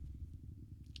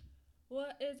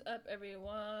What is up,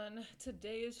 everyone?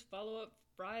 Today is Follow Up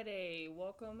Friday.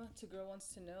 Welcome to Girl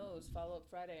Wants to Know's Follow Up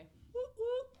Friday. Whoop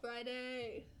whoop,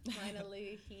 Friday.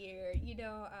 Finally here.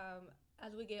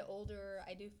 As we get older,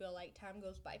 I do feel like time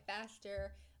goes by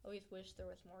faster. Always wish there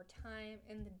was more time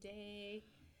in the day.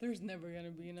 There's never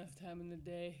gonna be enough time in the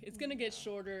day. It's gonna get No.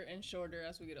 shorter and shorter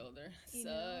as we get older.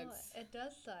 Sucks. It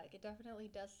does suck. It definitely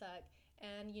does suck.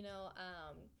 And,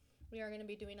 we are going to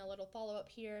be doing a little follow up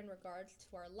here in regards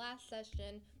to our last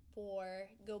session for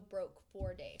Go Broke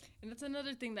 4 Day. And that's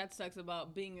another thing that sucks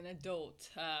about being an adult,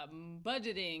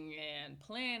 budgeting and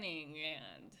planning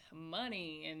and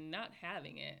money and not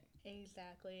having it.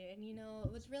 Exactly. And,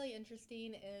 what's really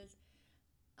interesting is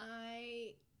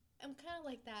I am kind of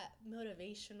like that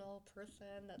motivational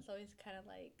person that's always kind of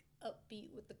like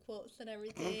upbeat with the quotes and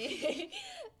everything.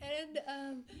 and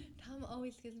Tom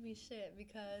always gives me shit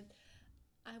because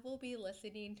I will be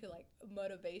listening to like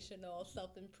motivational,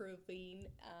 self-improving.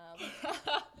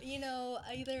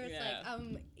 Either it's like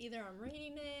Yeah. I'm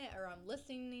reading it or I'm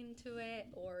listening to it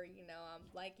or I'm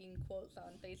liking quotes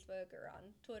on Facebook or on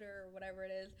Twitter or whatever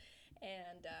it is,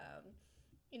 and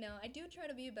I do try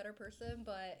to be a better person,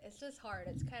 but it's just hard.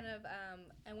 It's kind of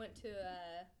I went to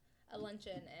a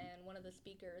luncheon and one of the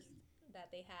speakers that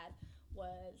they had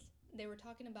was they were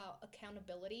talking about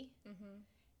accountability,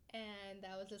 and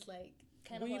that was just like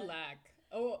kind of We like lack.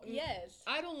 Oh, yes.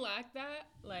 I don't lack that.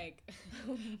 Like,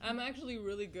 I'm actually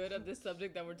really good at this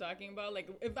subject that we're talking about. Like,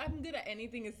 if I'm good at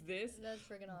anything, it's this. That's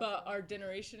freaking awesome. But our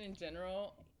generation in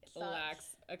general Sucks. lacks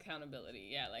accountability.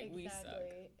 Yeah, like we suck.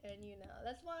 Exactly. And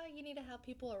that's why you need to have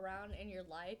people around in your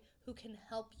life who can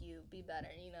help you be better.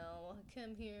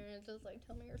 Come here and just like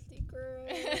tell me your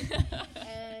secrets.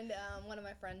 And one of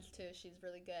my friends too, she's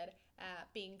really good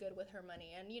at being good with her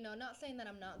money. And not saying that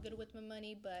I'm not good with my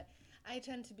money, but I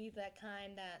tend to be that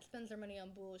kind that spends their money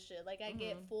on bullshit. Like I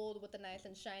get fooled with the nice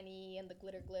and shiny and the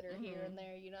glitter here and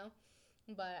there.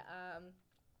 But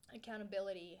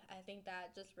accountability, I think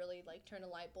that just really like turned a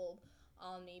light bulb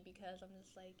on me because I'm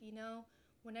just like,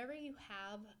 whenever you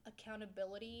have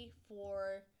accountability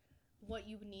for what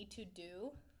you need to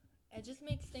do, it just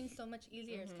makes things so much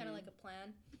easier. It's kind of like a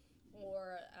plan,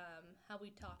 or how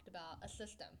we talked about a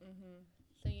system.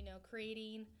 So,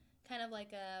 creating kind of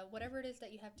like whatever it is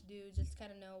that you have to do, just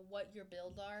kind of know what your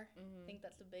bills are. I think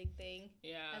that's a big thing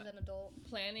as an adult.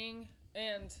 Planning.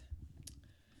 And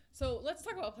so let's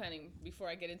talk about planning before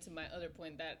I get into my other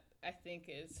point that I think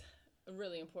is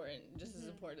really important, just as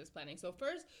important as planning. So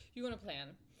first, you want to plan.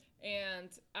 And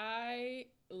I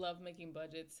love making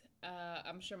budgets.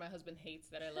 I'm sure my husband hates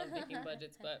that I love making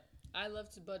budgets, but I love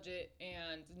to budget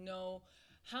and know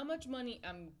how much money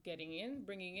I'm getting in,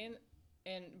 bringing in,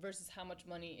 and versus how much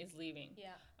money is leaving.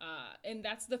 Yeah. And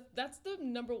that's the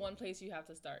number one place you have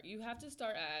to start. You have to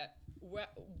start at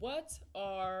what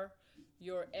are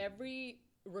your every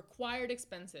required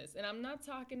expenses, and I'm not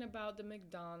talking about the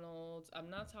McDonald's.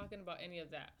 I'm not talking about any of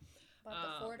that.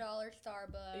 About the $4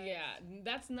 Starbucks. Yeah,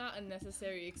 that's not a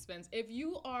necessary expense. If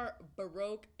you are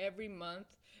baroque every month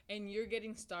and you're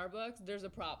getting Starbucks, there's a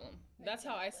problem. That's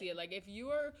how I see it. Like if you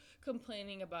are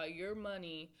complaining about your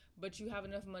money, but you have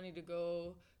enough money to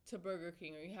go to Burger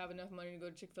King or you have enough money to go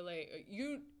to Chick-fil-A,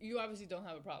 you obviously don't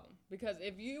have a problem. Because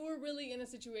if you were really in a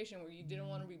situation where you didn't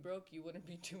want to be broke, you wouldn't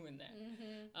be doing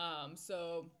that.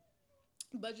 So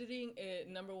budgeting,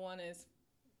 number one is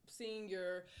seeing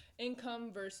your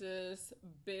income versus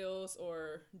bills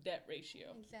or debt ratio.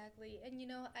 Exactly. And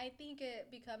I think it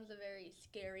becomes a very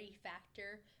scary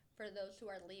factor for those who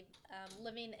are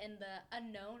living in the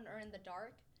unknown or in the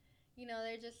dark.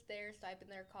 They're just there swiping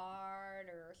their card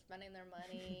or spending their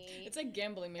money. It's like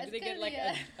gambling. Maybe It's they get like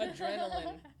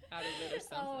adrenaline out of it or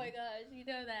something. Oh my gosh, you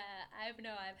know that I've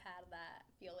had that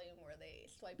feeling where they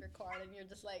swipe your card and you're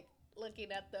just like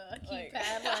looking at the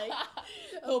keypad like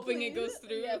hoping it goes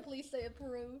through. Yeah, please say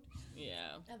approved.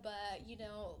 Yeah. But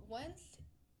once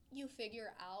you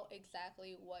figure out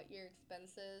exactly what your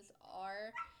expenses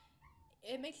are,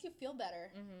 it makes you feel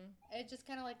better. It's just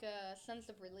kind of like a sense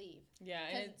of relief. Yeah,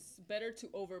 and it's better to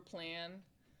overplan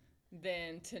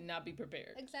than to not be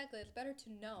prepared. Exactly. It's better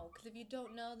to know, because if you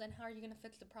don't know, then how are you going to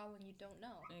fix the problem when you don't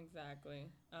know?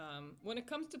 Exactly. When it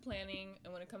comes to planning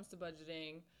and when it comes to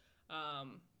budgeting,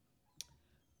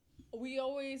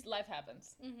 life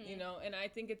happens, and I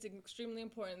think it's extremely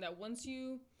important that once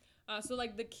you so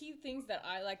like the key things that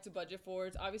I like to budget for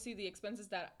is obviously the expenses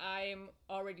that I'm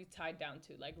already tied down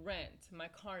to, like rent, my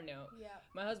car note,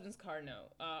 my husband's car note,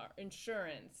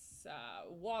 insurance,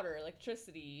 water,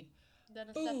 electricity, the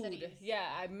necessities. Food. Yeah,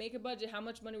 I make a budget, how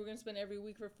much money we're going to spend every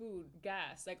week for food,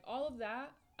 gas, like all of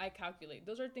that I calculate.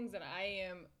 Those are things that I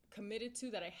am committed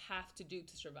to, that I have to do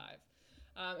to survive.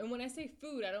 And when I say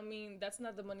food, I don't mean that's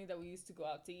not the money that we used to go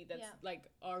out to eat. That's like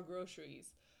our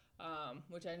groceries,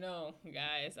 which I know,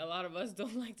 guys, a lot of us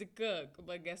don't like to cook.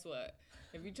 But guess what?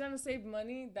 If you're trying to save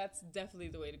money, that's definitely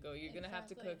the way to go. You're going to have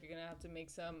to cook. You're going to have to make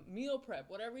some meal prep,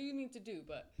 whatever you need to do,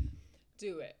 but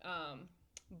do it.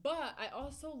 But I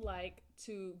also like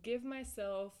to give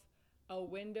myself a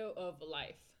window of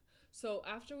life. So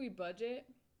after we budget,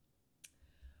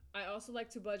 I also like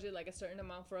to budget like a certain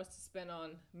amount for us to spend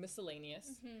on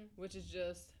miscellaneous, which is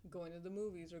just going to the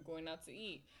movies or going out to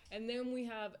eat. And then we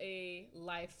have a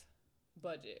life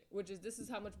budget, which is this is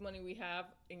how much money we have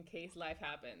in case life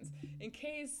happens. In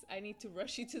case I need to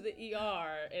rush you to the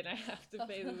ER and I have to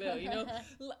pay the bill, you know?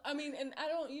 I mean, and I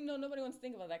don't, you know, nobody wants to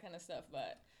think about that kind of stuff,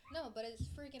 but. No, but it's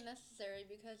freaking necessary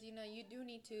because, you know, you do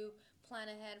need to plan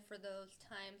ahead for those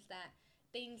times that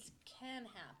things can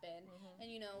happen.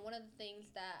 And, you know, one of the things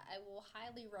that I will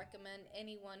highly recommend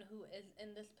anyone who is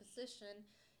in this position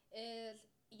is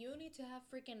you need to have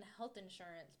freaking health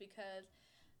insurance because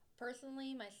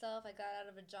personally, myself, I got out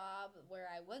of a job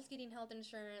where I was getting health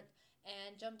insurance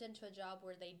and jumped into a job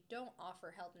where they don't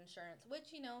offer health insurance,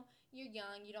 which, you know, you're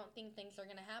young, you don't think things are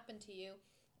going to happen to you.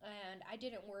 And I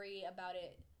didn't worry about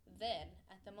it then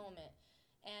at the moment.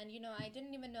 And, you know, I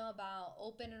didn't even know about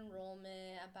open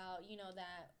enrollment, about, you know,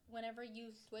 that whenever you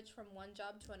switch from one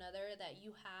job to another, that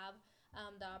you have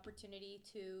the opportunity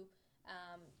to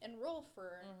enroll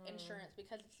for insurance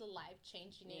because it's a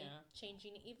life-changing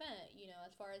changing event. You know,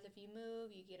 as far as if you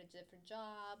move, you get a different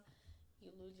job,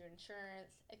 you lose your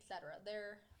insurance, etc.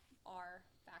 There are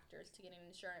factors to getting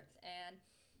insurance. And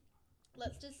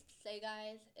let's just say,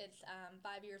 guys, it's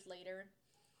 5 years later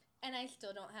and I still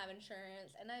don't have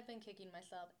insurance, and I've been kicking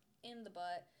myself in the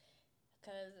butt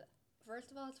because,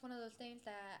 first of all, it's one of those things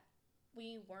that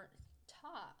we weren't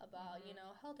taught about, you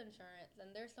know, health insurance,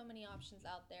 and there's so many options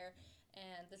out there,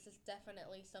 and this is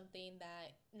definitely something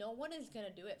that no one is going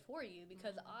to do it for you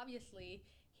because obviously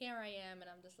here I am, and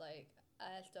I'm just like,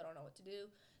 I still don't know what to do.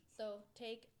 So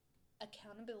take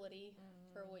accountability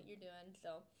for what you're doing.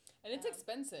 So, and it's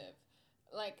expensive.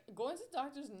 Like, going to the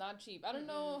doctor is not cheap. I don't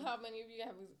know how many of you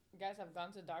guys have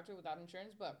gone to the doctor without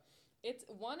insurance, but it's,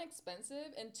 one,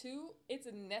 expensive, and two, it's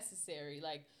necessary.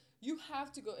 Like, you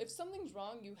have to go. If something's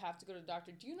wrong, you have to go to the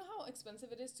doctor. Do you know how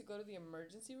expensive it is to go to the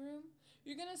emergency room?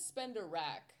 You're going to spend a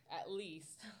rack, at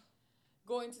least,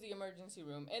 going to the emergency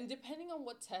room. And depending on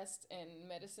what test and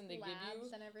medicine they give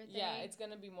you, and everything. Yeah, it's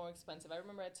going to be more expensive. I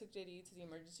remember I took JD to the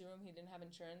emergency room. He didn't have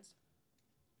insurance.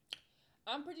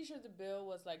 I'm pretty sure the bill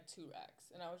was like 2 racks,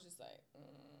 and I was just like,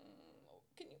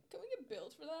 can we get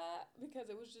billed for that? Because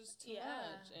it was just too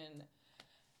much, and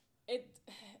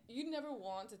you never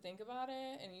want to think about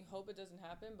it, and you hope it doesn't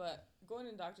happen. But going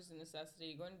to doctor's a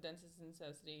necessity. Going to dentist is a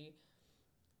necessity.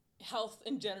 Health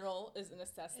in general is a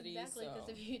necessity. Exactly, because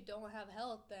if you don't have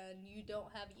health, then you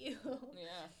don't have you.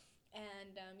 Yeah.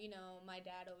 And you know, my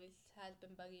dad always has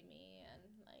been bugging me and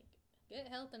like, get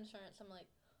health insurance. I'm like,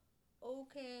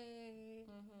 okay,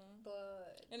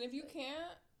 but and if you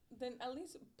can't, then at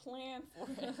least plan for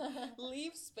it.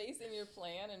 Leave space in your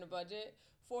plan and a budget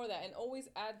for that, and always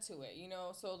add to it, you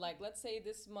know. So like, let's say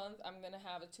this month I'm gonna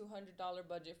have a $200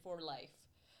 budget for life.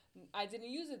 I didn't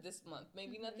use it this month,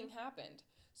 maybe nothing happened,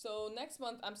 so next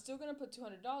month I'm still gonna put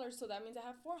 $200, so that means I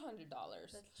have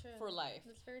 $400 for life.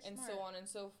 That's very and smart. So on and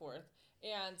so forth.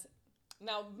 And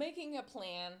now, making a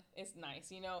plan is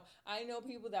nice, you know. I know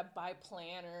people that buy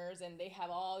planners and they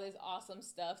have all this awesome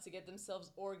stuff to get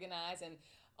themselves organized and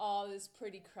all this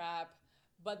pretty crap,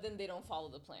 but then they don't follow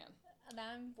the plan. And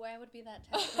I would be that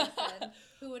type of person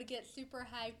who would get super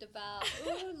hyped about,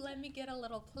 ooh, let me get a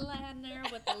little planner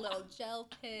with a little gel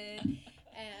pen.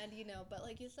 And, you know, but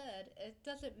like you said, it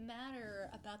doesn't matter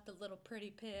about the little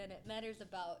pretty pen. It matters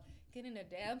about getting a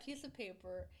damn piece of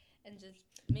paper and just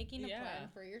making a plan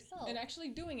for yourself. And actually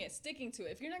doing it, sticking to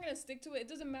it. If you're not going to stick to it, it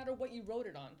doesn't matter what you wrote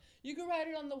it on. You can write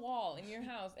it on the wall in your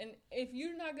house. And if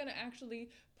you're not going to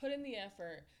actually put in the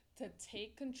effort to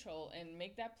take control and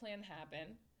make that plan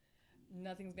happen,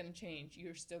 nothing's going to change.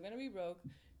 You're still going to be broke.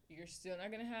 You're still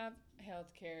not going to have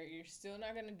health care. You're still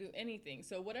not going to do anything.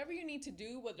 So whatever you need to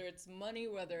do, whether it's money,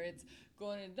 whether it's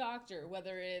going to the doctor,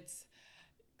 whether it's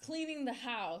cleaning the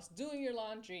house, doing your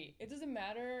laundry, it doesn't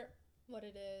matter what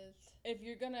it is. If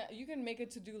you're gonna, you can make a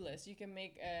to-do list. You can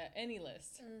make any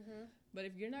list. But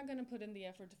if you're not gonna put in the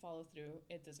effort to follow through,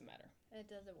 it doesn't matter. It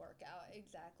doesn't work out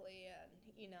exactly, and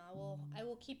you know, I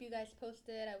will keep you guys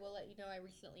posted. I will let you know. I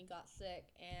recently got sick,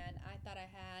 and I thought I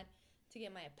had to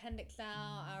get my appendix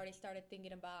out. I already started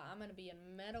thinking about I'm gonna be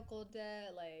in medical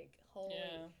debt. Like, holy,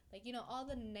 like, you know, all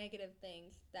the negative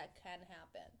things that can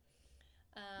happen.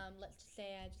 Let's just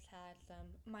say I just had some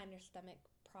minor stomach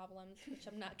problems, which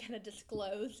I'm not gonna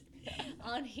disclose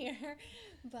on here.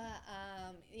 But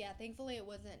yeah, thankfully it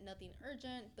wasn't nothing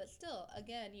urgent. But still,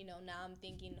 again, now I'm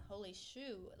thinking, holy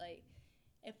shoot, like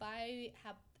if I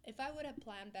have if I would have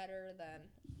planned better, then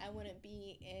I wouldn't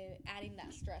be adding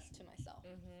that stress to myself.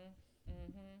 Mm-hmm.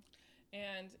 Mm-hmm.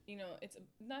 And it's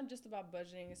not just about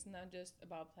budgeting. It's not just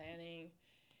about planning.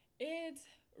 It's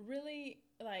really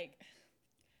like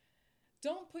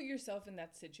don't put yourself in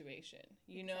that situation,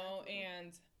 Exactly.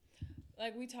 and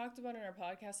like we talked about in our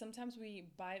podcast, sometimes we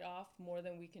bite off more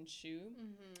than we can chew,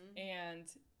 Mhm. and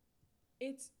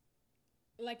it's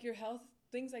like your health,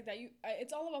 things like that.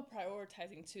 It's all about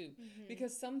prioritizing too, Mhm.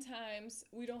 because sometimes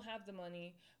we don't have the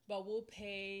money, but we'll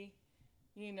pay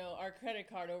our credit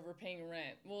card over paying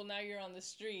rent. Well, now you're on the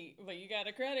street, but you got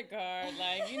a credit card.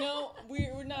 Like,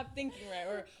 we're not thinking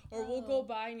right. Or we'll go Oh.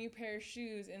 buy a new pair of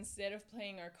shoes instead of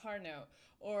paying our car note.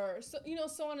 Or, so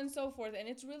on and so forth. And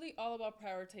it's really all about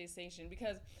prioritization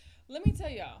because let me tell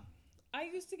y'all, I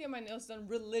used to get my nails done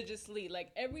religiously.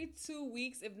 Like every 2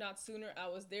 weeks, if not sooner, I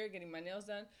was there getting my nails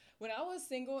done. When I was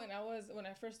single and when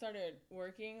I first started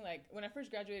working, like when I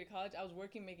first graduated college, I was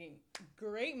working, making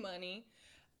great money.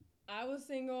 I was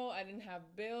single. I didn't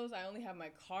have bills. I only had my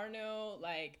car note.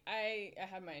 Like I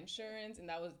had my insurance, and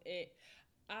that was it.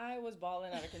 I was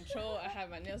balling out of control. I had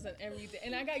my nails done every day,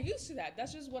 and I got used to that.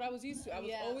 That's just what I was used to. I was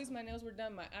Yeah. always my nails were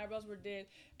done, my eyebrows were did,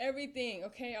 everything.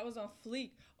 Okay, I was on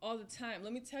fleek all the time.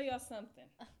 Let me tell y'all something.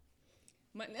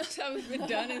 My nails haven't been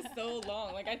done in so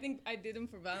long. Like I think I did them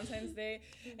for Valentine's Day,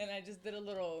 and I just did a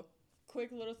little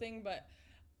quick little thing, but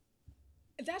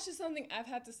that's just something I've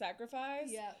had to sacrifice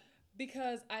Yeah.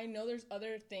 because I know there's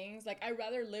other things. Like I'd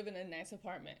rather live in a nice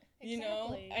apartment,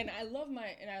 Exactly. and I love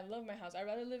my house. I'd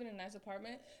rather live in a nice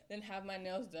apartment than have my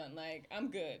nails done. Like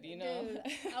I'm good. Dude,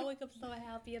 I wake up so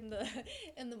happy in the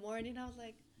in the morning. I was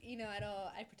like, I don't.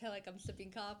 I pretend like I'm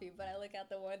sipping coffee, but I look out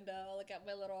the window, look at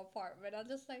my little apartment. I'm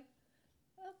just like,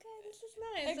 okay, this is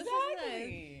nice. This is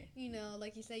nice. Exactly.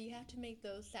 Like you said, you have to make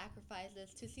those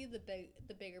sacrifices to see the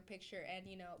bigger picture, and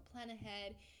plan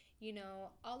ahead.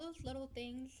 All those little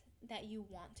things that you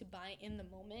want to buy in the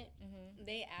moment, Mhm.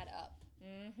 they add up.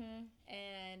 Mhm.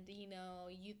 And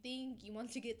you think you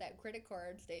want to get that credit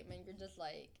card statement, you're just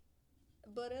like,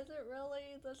 but is it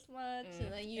really this much?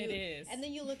 Mm, it is. And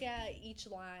then you look at each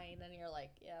line and you're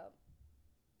like, yep,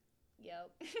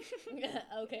 yep.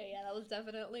 Okay, yeah, that was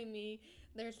definitely me.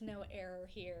 There's no error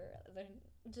here. They're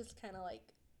just kind of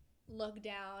like look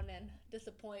down and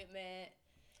disappointment.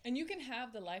 And you can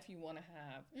have the life you want to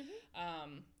have.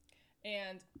 Hmm.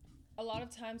 And a lot of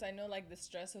times I know like the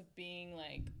stress of being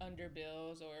like under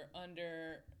bills or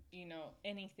under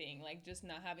anything, like just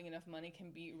not having enough money can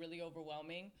be really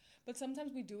overwhelming, but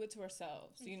sometimes we do it to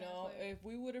ourselves. Exactly. If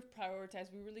we would have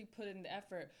prioritized, we really put in the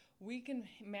effort, we can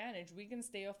manage, we can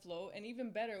stay afloat, and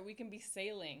even better, we can be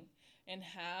sailing and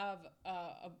have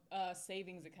a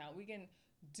savings account. We can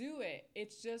do it.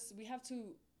 It's just we have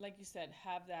to, like you said,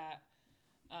 have that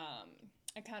um,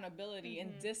 accountability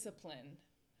and Hmm. discipline.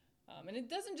 And it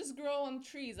doesn't just grow on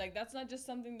trees. Like that's not just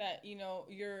something that you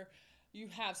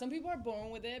have. Some people are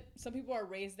born with it. Some people are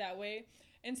raised that way,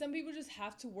 and some people just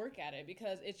have to work at it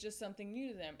because it's just something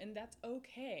new to them, and that's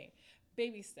okay.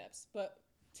 Baby steps, but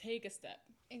take a step.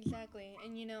 Exactly.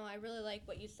 And I really like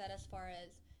what you said as far as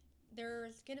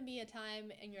there's going to be a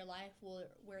time in your life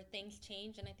where things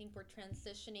change, and I think we're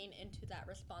transitioning into that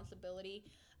responsibility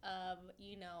of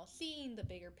seeing the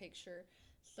bigger picture.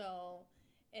 So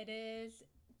it is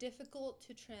difficult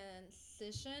to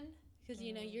transition because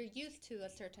you're Mm-hmm. used to a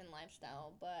certain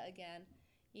lifestyle, but again,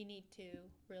 you need to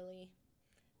really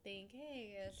think,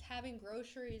 hey, is having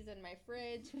groceries in my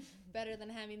fridge better than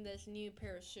having this new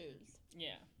pair of shoes?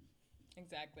 Yeah,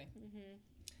 exactly. Hmm.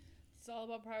 It's all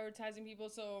about prioritizing people.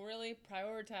 So really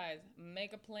prioritize,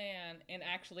 make a plan, and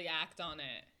actually act on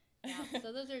Yeah, it.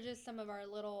 so those are just some of our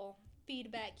little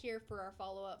feedback here for our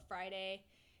follow up Friday.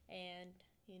 And,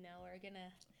 we're gonna,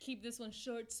 Keep this one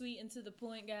short, sweet, and to the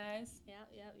point, guys. yep,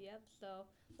 yep, yep. So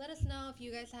let us know if you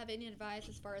guys have any advice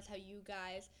as far as how you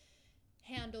guys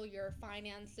handle your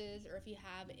finances or if you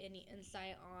have any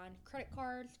insight on credit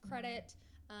cards, Mm-hmm. credit.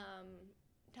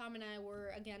 Tom and I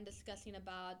were again discussing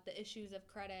about the issues of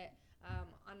credit.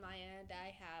 On my end, I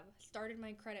have started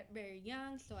my credit very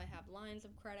young, so I have lines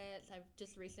of credits. I've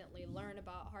just recently learned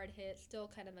about hard hits, still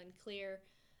kind of unclear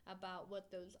about what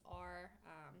those are.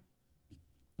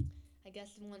 I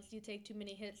guess once you take too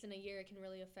many hits in a year, it can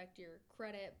really affect your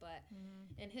credit. But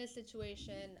Mm-hmm. in his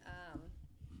situation,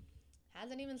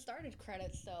 hasn't even started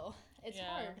credit, so it's Yeah,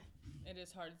 hard. it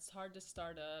is hard. It's hard to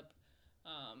start up.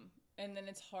 And then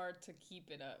it's hard to keep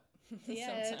it up.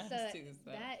 Yeah, sometimes too.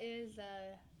 So. that is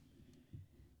a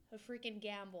freaking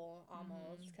gamble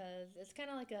almost, because it's kind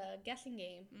of like a guessing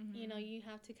game. You know, you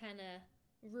have to kind of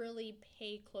really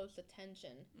pay close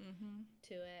attention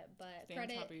to it. But Stay on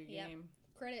top of your game.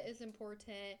 Credit is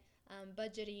important.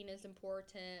 Budgeting is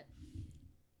important.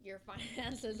 Your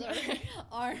finances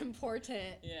are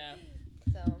important. Yeah.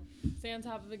 So stay on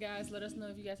top of it, guys. Let us know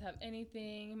if you guys have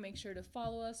anything. Make sure to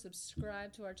follow us,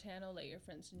 subscribe to our channel, let your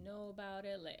friends know about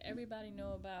it, let everybody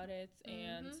know about it.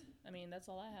 And I mean, that's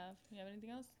all I have. You have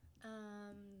anything else?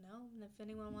 No. And if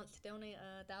anyone wants to donate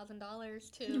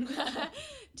 $1,000 to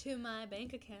to my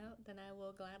bank account, then I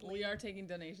will gladly. We are taking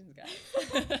donations,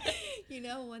 guys. You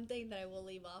know, one thing that I will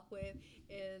leave off with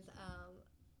is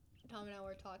Tom and I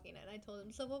were talking, and I told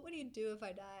him, so what would you do if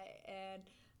I die? And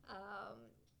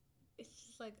it's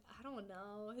just like, I don't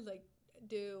know. He's like,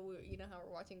 you know how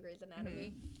we're watching Grey's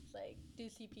Anatomy? It's like, do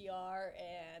CPR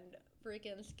and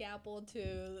freaking scalpel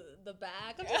to the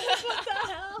back. I'm just like, what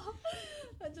the hell?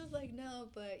 I'm just like, no,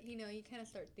 but you know, you kind of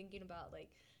start thinking about like,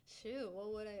 shoot,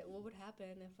 what would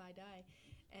happen if I die?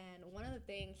 And one of the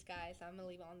things, guys, I'm gonna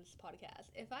leave on this podcast,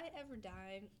 if I ever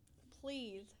die,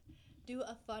 please do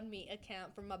a fund me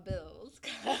account for my bills.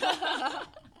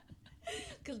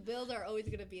 Because bills are always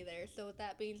going to be there. So with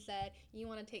that being said, you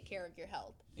want to take care of your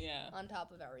health. Yeah. On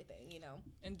top of everything, you know.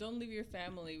 And don't leave your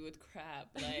family with crap.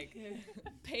 Like,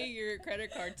 pay your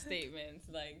credit card statements.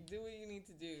 Like, do what you need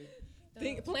to do.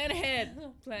 Plan ahead.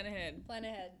 Plan ahead. Plan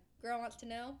ahead. Girl wants to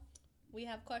know. We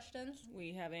have questions.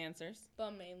 We have answers.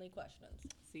 But mainly questions.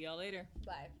 See y'all later.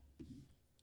 Bye.